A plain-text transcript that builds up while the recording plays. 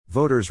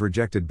Voters'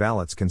 rejected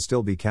ballots can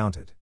still be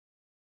counted.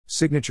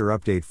 Signature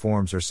update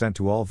forms are sent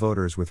to all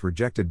voters with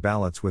rejected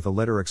ballots with a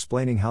letter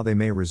explaining how they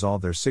may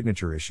resolve their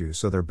signature issue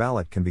so their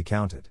ballot can be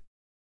counted.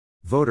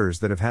 Voters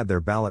that have had their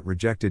ballot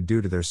rejected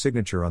due to their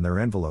signature on their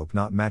envelope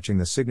not matching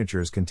the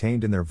signatures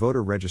contained in their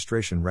voter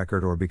registration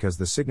record or because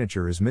the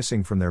signature is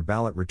missing from their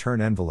ballot return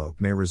envelope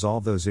may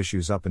resolve those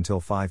issues up until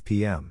 5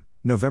 p.m.,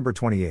 November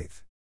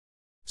 28.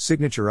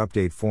 Signature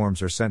update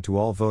forms are sent to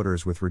all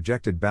voters with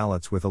rejected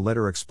ballots with a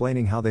letter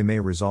explaining how they may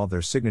resolve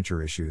their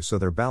signature issue so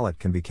their ballot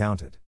can be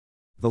counted.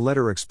 The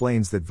letter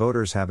explains that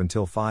voters have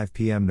until 5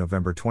 p.m.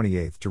 November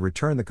 28 to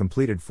return the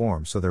completed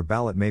form so their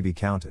ballot may be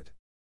counted.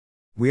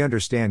 We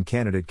understand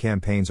candidate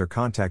campaigns are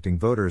contacting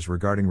voters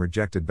regarding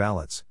rejected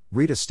ballots.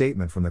 Read a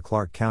statement from the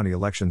Clark County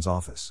Elections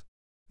Office.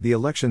 The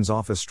Elections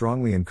Office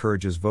strongly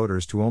encourages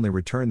voters to only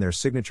return their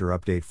signature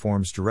update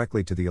forms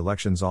directly to the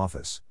Elections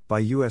Office,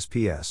 by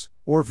USPS,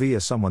 or via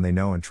someone they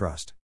know and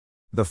trust.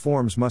 The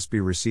forms must be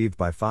received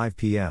by 5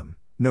 p.m.,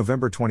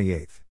 November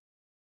 28.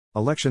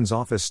 Elections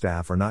Office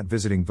staff are not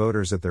visiting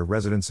voters at their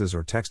residences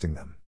or texting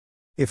them.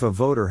 If a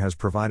voter has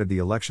provided the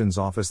Elections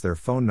Office their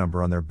phone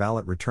number on their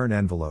ballot return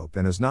envelope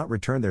and has not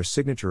returned their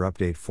signature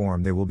update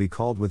form, they will be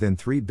called within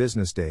 3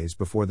 business days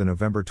before the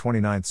November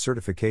 29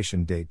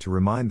 certification date to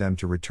remind them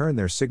to return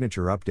their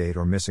signature update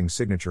or missing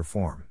signature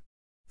form.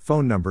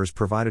 Phone numbers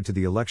provided to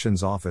the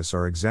Elections Office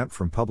are exempt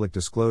from public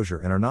disclosure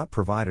and are not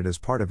provided as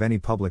part of any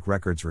public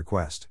records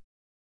request.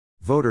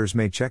 Voters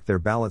may check their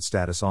ballot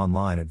status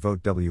online at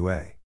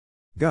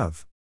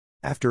votewa.gov.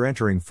 After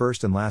entering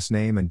first and last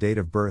name and date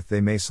of birth, they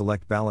may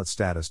select ballot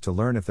status to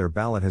learn if their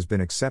ballot has been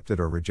accepted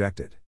or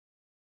rejected.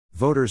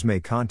 Voters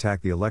may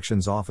contact the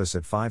Elections Office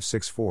at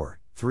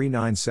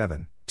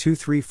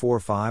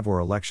 564-397-2345 or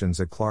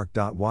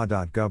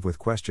elections@clark.wa.gov with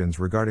questions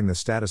regarding the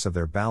status of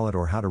their ballot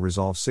or how to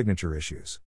resolve signature issues.